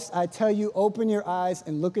harvest. I tell you, open your eyes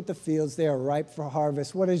and look at the fields. They are ripe for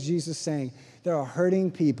harvest. What is Jesus saying? There are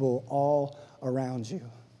hurting people all around you.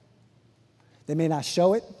 They may not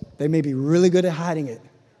show it. They may be really good at hiding it.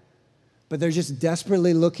 But they're just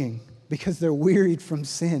desperately looking because they're wearied from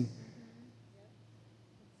sin.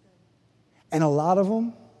 And a lot of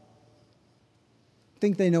them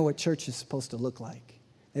think they know what church is supposed to look like.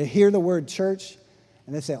 They hear the word church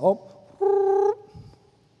and they say, oh,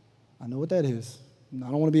 I know what that is. I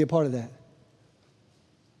don't want to be a part of that.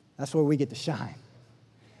 That's where we get to shine.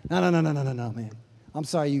 No, man. I'm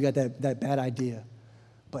sorry you got that bad idea.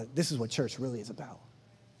 But this is what church really is about.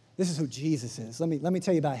 This is who Jesus is. Let me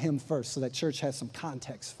tell you about him first so that church has some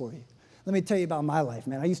context for you. Let me tell you about my life,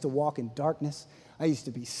 man. I used to walk in darkness. I used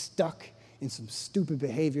to be stuck in some stupid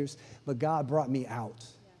behaviors, but God brought me out.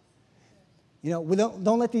 You know,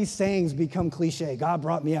 don't let these sayings become cliche. God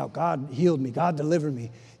brought me out. God healed me. God delivered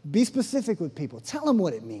me. Be specific with people. Tell them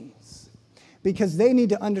what it means. Because they need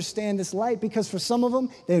to understand this light. Because for some of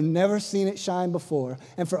them, they've never seen it shine before.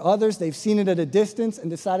 And for others, they've seen it at a distance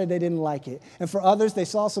and decided they didn't like it. And for others, they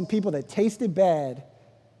saw some people that tasted bad.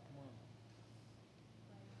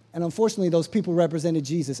 And unfortunately, those people represented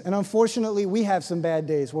Jesus. And unfortunately, we have some bad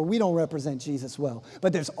days where we don't represent Jesus well.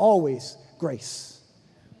 But there's always grace.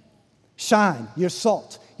 Shine, your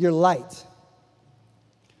salt, your light.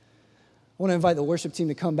 I want to invite the worship team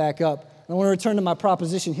to come back up. I want to return to my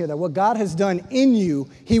proposition here that what God has done in you,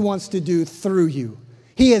 he wants to do through you.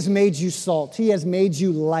 He has made you salt. He has made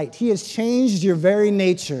you light. He has changed your very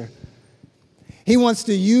nature. He wants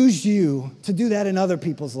to use you to do that in other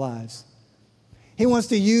people's lives. He wants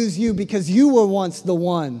to use you because you were once the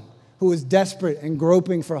one who was desperate and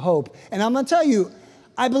groping for hope. And I'm going to tell you,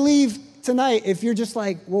 I believe tonight, if you're just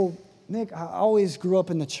like, well, Nick, I always grew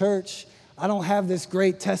up in the church. I don't have this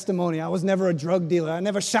great testimony. I was never a drug dealer. I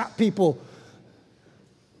never shot people.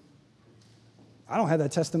 I don't have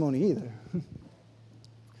that testimony either.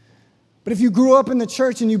 But if you grew up in the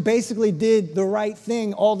church and you basically did the right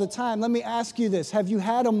thing all the time, let me ask you this. Have you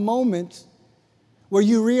had a moment where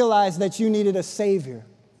you realized that you needed a Savior?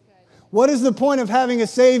 What is the point of having a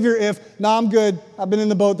Savior if, no, I'm good, I've been in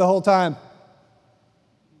the boat the whole time?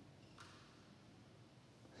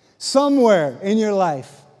 Somewhere in your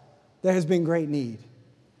life, there has been great need.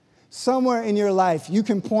 Somewhere in your life, you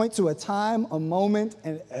can point to a time, a moment,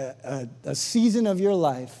 and a season of your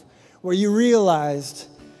life where you realized,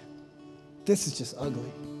 this is just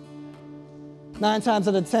ugly. 9 times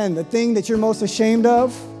out of 10, the thing that you're most ashamed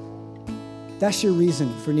of, that's your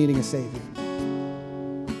reason for needing a Savior.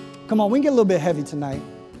 Come on, we can get a little bit heavy tonight.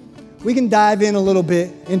 We can dive in a little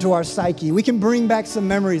bit into our psyche. We can bring back some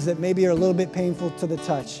memories that maybe are a little bit painful to the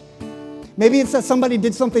touch. Maybe it's that somebody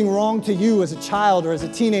did something wrong to you as a child or as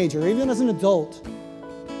a teenager or even as an adult.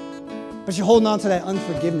 But you're holding on to that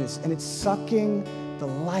unforgiveness and it's sucking the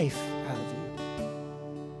life out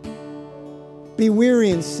of you. Be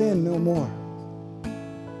weary and sin no more.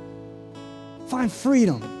 Find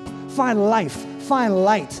freedom. Find life. Find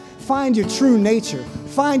light. Find your true nature.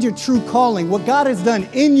 Find your true calling. What God has done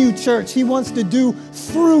in you, church, He wants to do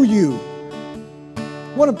through you.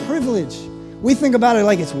 What a privilege. We think about it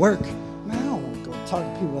like it's work. Man, I don't want to go talk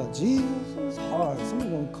to people about Jesus. It's hard.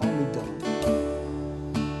 Somebody's going to call me dumb.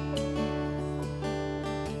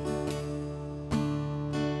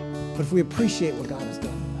 But if we appreciate what God has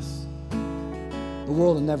done in us, the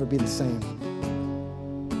world will never be the same.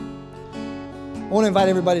 I want to invite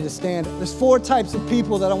everybody to stand. There's 4 types of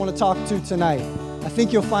people that I want to talk to tonight. I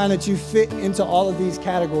think you'll find that you fit into all of these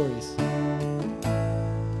categories.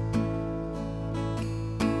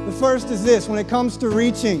 The first is this: when it comes to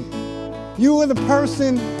reaching, you are the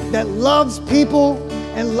person that loves people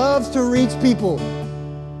and loves to reach people.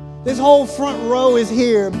 This whole front row is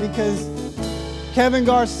here because Kevin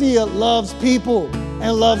Garcia loves people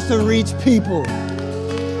and loves to reach people.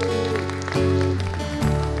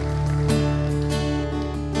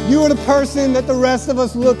 You are the person that the rest of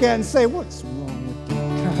us look at and say, what's wrong with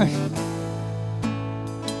that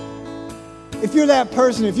guy? If you're that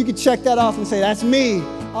person, if you could check that off and say, that's me,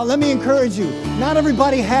 let me encourage you. Not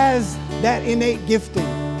everybody has that innate gifting.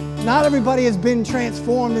 Not everybody has been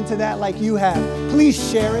transformed into that like you have. Please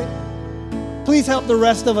share it. Please help the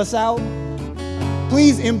rest of us out.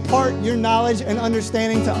 Please impart your knowledge and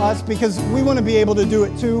understanding to us because we want to be able to do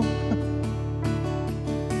it too.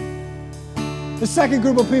 The second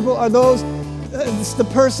group of people are those, it's the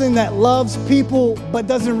person that loves people but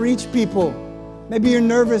doesn't reach people. Maybe you're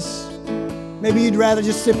nervous. Maybe you'd rather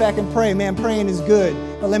just sit back and pray. Man, praying is good.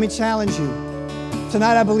 But let me challenge you.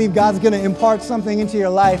 Tonight I believe God's going to impart something into your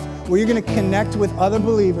life where you're going to connect with other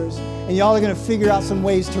believers and y'all are going to figure out some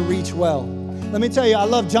ways to reach well. Let me tell you, I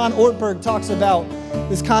love John Ortberg talks about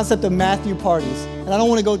this concept of Matthew parties. And I don't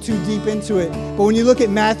want to go too deep into it, but when you look at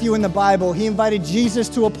Matthew in the Bible, he invited Jesus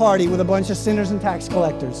to a party with a bunch of sinners and tax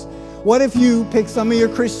collectors. What if you pick some of your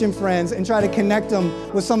Christian friends and try to connect them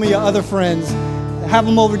with some of your other friends, have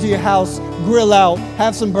them over to your house, grill out,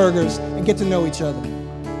 have some burgers, and get to know each other?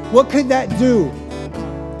 What could that do?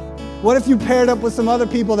 What if you paired up with some other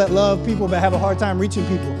people that love people but have a hard time reaching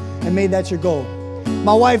people and made that your goal?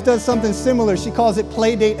 My wife does something similar. She calls it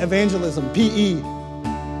playdate evangelism, PE.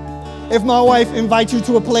 If my wife invites you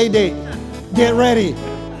to a play date, get ready.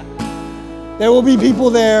 There will be people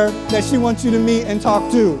there that she wants you to meet and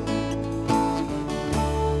talk to.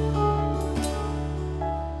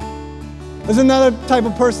 There's another type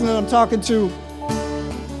of person that I'm talking to.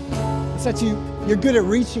 It's that you're good at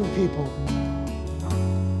reaching people,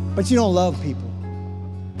 but you don't love people.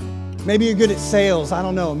 Maybe you're good at sales, I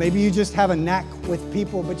don't know. Maybe you just have a knack with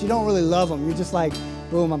people, but you don't really love them. You're just like,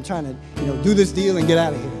 boom, I'm trying to do this deal and get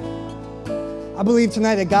out of here. I believe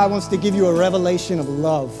tonight that God wants to give you a revelation of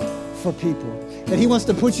love for people. That He wants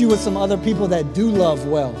to put you with some other people that do love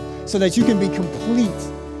well so that you can be complete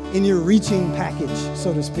in your reaching package,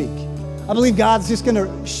 so to speak. I believe God's just going to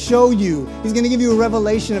show you. He's going to give you a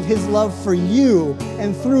revelation of His love for you.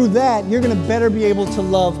 And through that, you're going to better be able to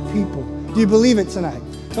love people. Do you believe it tonight?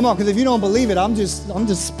 Come on, because if you don't believe it, I'm just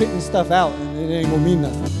spitting stuff out and it ain't going to mean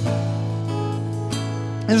nothing.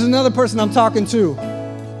 There's another person I'm talking to.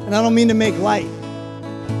 And I don't mean to make light.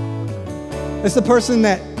 It's the person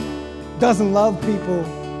that doesn't love people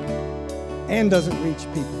and doesn't reach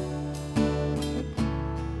people.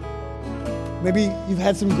 Maybe you've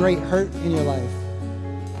had some great hurt in your life.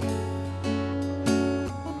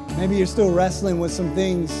 Maybe you're still wrestling with some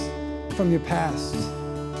things from your past,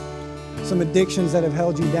 some addictions that have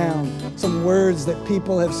held you down, some words that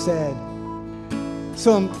people have said,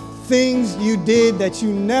 some things you did that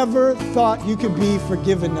you never thought you could be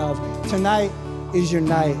forgiven of. Tonight is your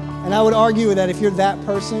night. And I would argue that if you're that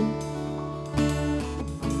person,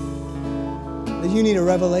 that you need a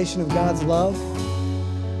revelation of God's love,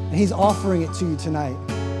 and He's offering it to you tonight.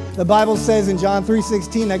 The Bible says in John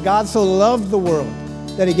 3:16 that God so loved the world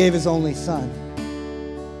that He gave His only Son.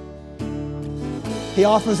 He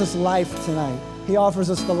offers us life tonight. He offers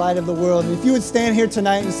us the light of the world. And if you would stand here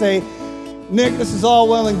tonight and say, Nick, this is all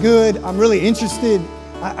well and good. I'm really interested.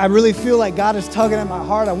 I really feel like God is tugging at my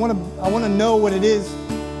heart. I want to know what it is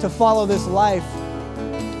to follow this life.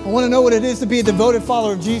 I want to know what it is to be a devoted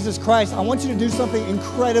follower of Jesus Christ. I want you to do something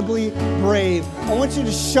incredibly brave. I want you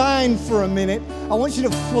to shine for a minute. I want you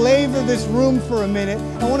to flavor this room for a minute.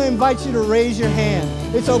 I want to invite you to raise your hand.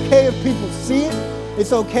 It's okay if people see it.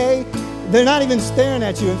 It's okay. They're not even staring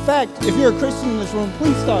at you. In fact, if you're a Christian in this room,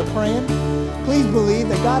 please start praying. Please believe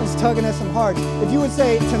that God is tugging at some hearts. If you would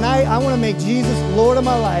say, tonight, I want to make Jesus Lord of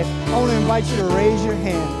my life, I want to invite you to raise your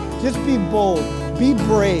hand. Just be bold. Be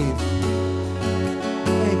brave.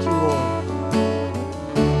 Thank you, Lord.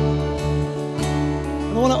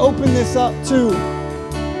 And I want to open this up too.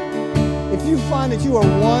 If you find that you are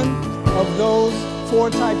one of those 4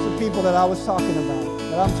 types of people that I was talking about,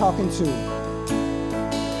 that I'm talking to,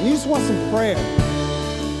 and you just want some prayer,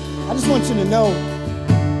 I just want you to know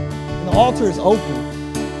the altar is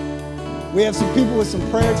open. We have some people with some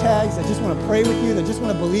prayer tags that just want to pray with you, that just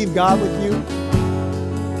want to believe God with you.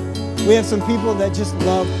 We have some people that just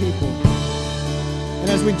love people. And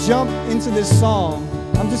as we jump into this song,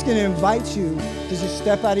 I'm just going to invite you to just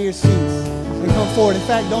step out of your seats and come forward. In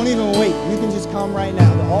fact, don't even wait. You can just come right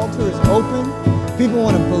now. The altar is open. People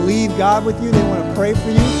want to believe God with you. They want to pray for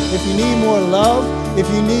you. If you need more love, if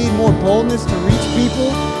you need more boldness to reach people,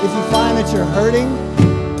 if you find that you're hurting,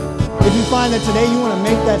 if you find that today you want to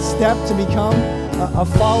make that step to become a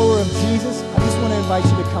follower of Jesus, I just want to invite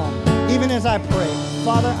you to come. Even as I pray,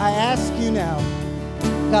 Father, I ask you now,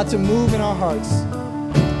 God, to move in our hearts.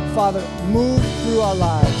 Father, move through our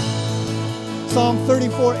lives. Psalm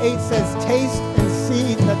 34:8 says, taste and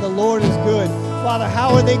see that the Lord is good. Father,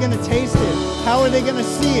 how are they going to taste it? How are they going to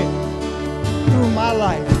see it? Through my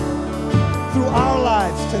life, through our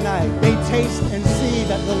lives tonight. They taste and see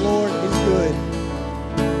that the Lord is good.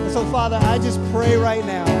 And so, Father, I just pray right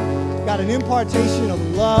now, God, an impartation of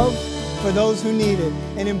love for those who need it,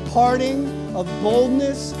 an imparting of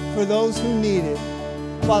boldness for those who need it.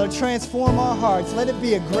 Father, transform our hearts. Let it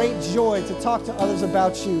be a great joy to talk to others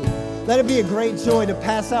about you. Let it be a great joy to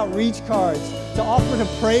pass out reach cards, to offer to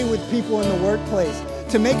pray with people in the workplace,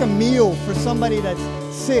 to make a meal for somebody that's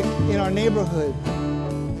sick in our neighborhood.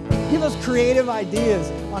 Give us creative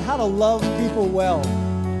ideas on how to love people well.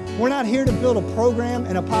 We're not here to build a program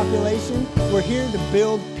and a population. We're here to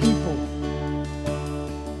build people.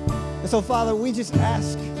 And so, Father, we just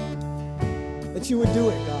ask that you would do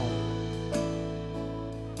it, God.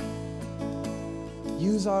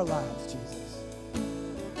 Use our lives, Jesus.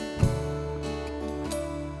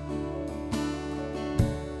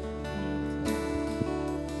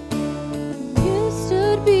 You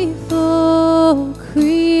stood before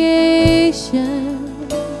creation,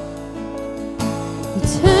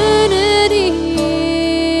 eternity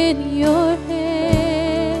in your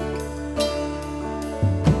hand,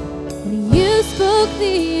 and you spoke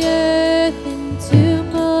the earth into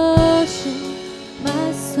motion,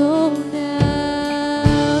 my soul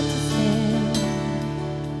now to stand.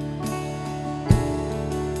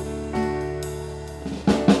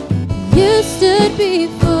 You stood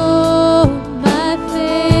before my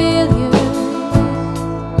failure,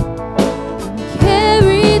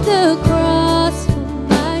 carried the cross for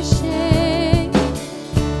my shame.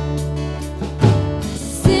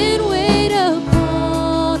 Sin weighed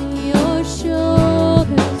upon your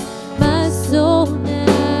shoulders, my soul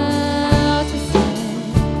now to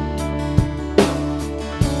stand.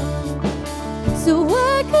 So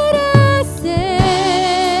what could I say?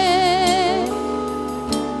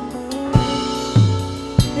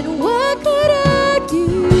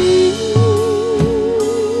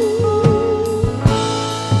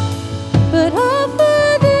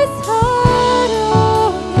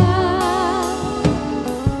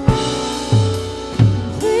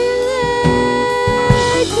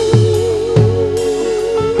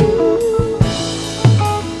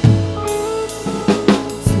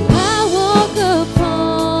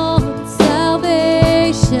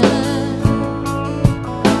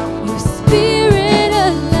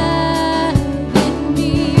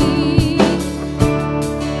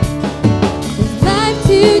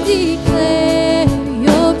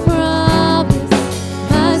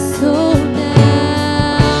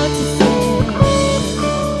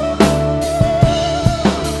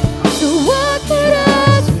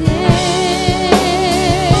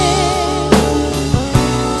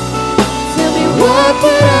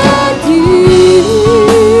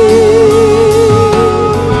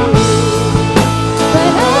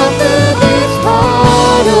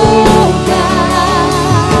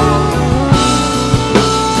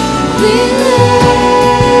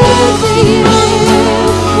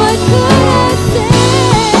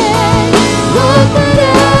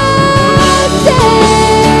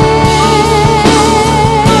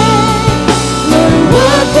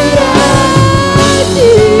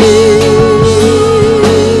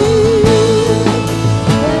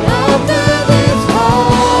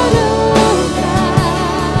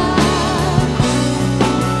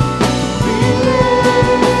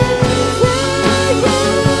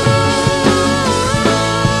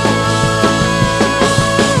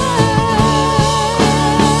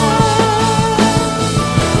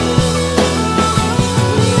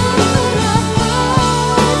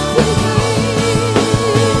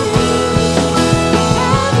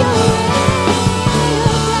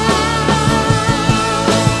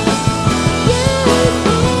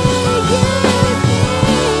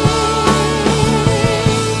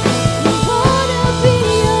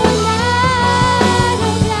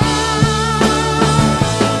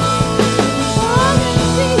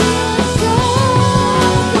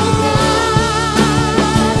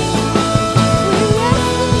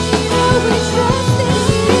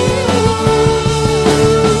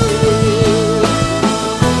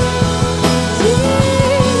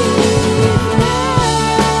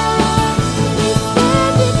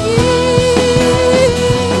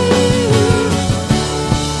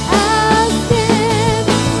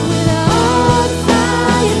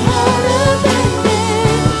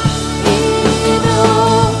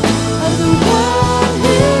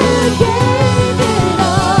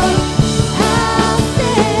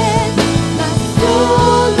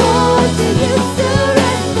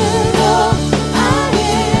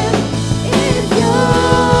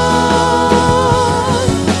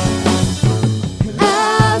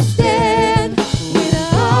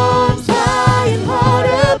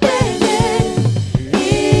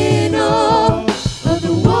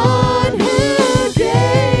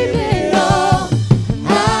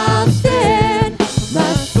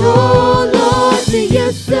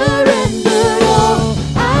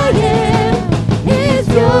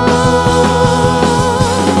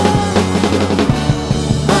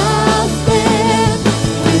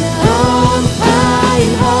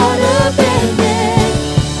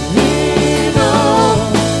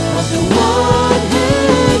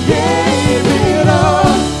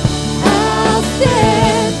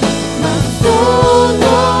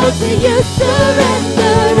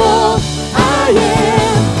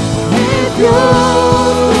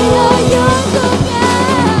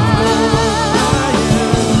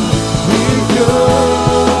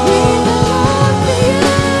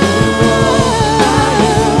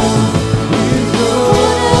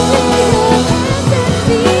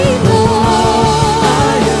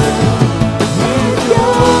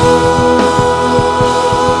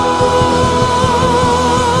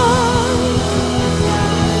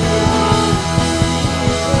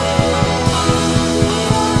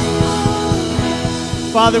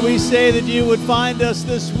 Father, we say that you would find us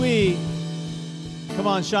this week. Come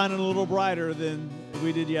on, shining a little brighter than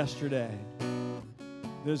we did yesterday.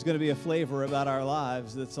 There's going to be a flavor about our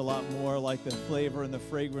lives that's a lot more like the flavor and the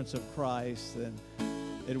fragrance of Christ than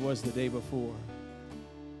it was the day before.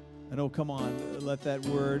 And oh, come on, let that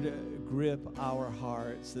word grip our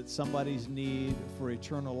hearts, that somebody's need for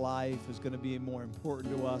eternal life is going to be more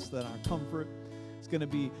important to us than our comfort. It's going to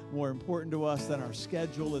be more important to us than our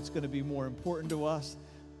schedule. It's going to be more important to us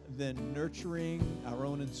than nurturing our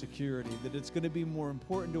own insecurity, that it's going to be more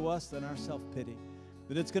important to us than our self-pity,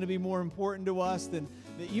 that it's going to be more important to us than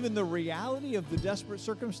even the reality of the desperate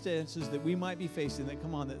circumstances that we might be facing, that,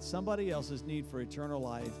 come on, that somebody else's need for eternal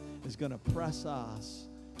life is going to press us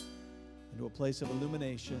into a place of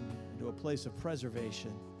illumination, into a place of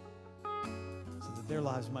preservation, so that their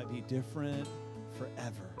lives might be different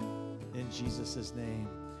forever. In Jesus' name.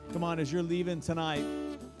 Come on, as you're leaving tonight,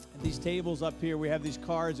 at these tables up here, we have these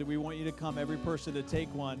cards that we want you to come, every person to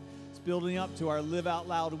take one. It's building up to our Live Out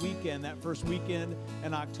Loud weekend, that first weekend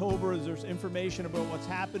in October. There's information about what's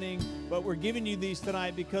happening, but we're giving you these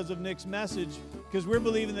tonight because of Nick's message, because we're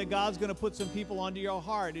believing that God's going to put some people onto your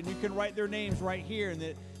heart, and you can write their names right here, and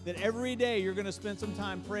that every day you're going to spend some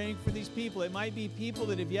time praying for these people. It might be people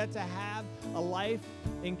that have yet to have a life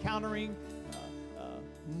encountering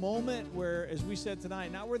moment where, as we said tonight,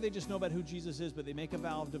 not where they just know about who Jesus is, but they make a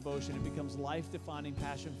vow of devotion. It becomes life-defining,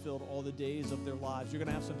 passion-filled all the days of their lives. You're going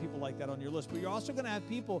to have some people like that on your list, but you're also going to have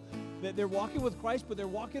people that they're walking with Christ, but they're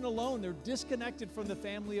walking alone. They're disconnected from the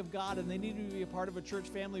family of God, and they need to be a part of a church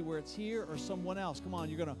family where it's here or someone else. Come on,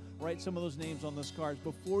 you're going to write some of those names on those cards.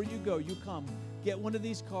 Before you go, you come, get one of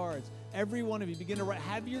these cards. Every one of you begin to write.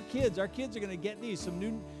 Have your kids. Our kids are going to get these. Some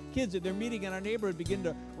new kids that they're meeting in our neighborhood begin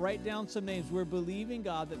to write down some names. We're believing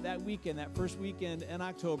God that weekend, that first weekend in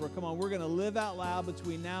October, come on, we're going to live out loud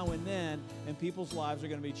between now and then, and people's lives are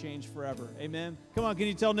going to be changed forever. Amen. Come on, can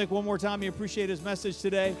you tell Nick one more time you appreciate his message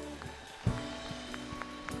today?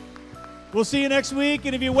 We'll see you next week,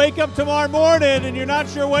 and if you wake up tomorrow morning and you're not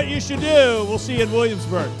sure what you should do, we'll see you in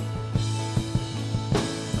Williamsburg.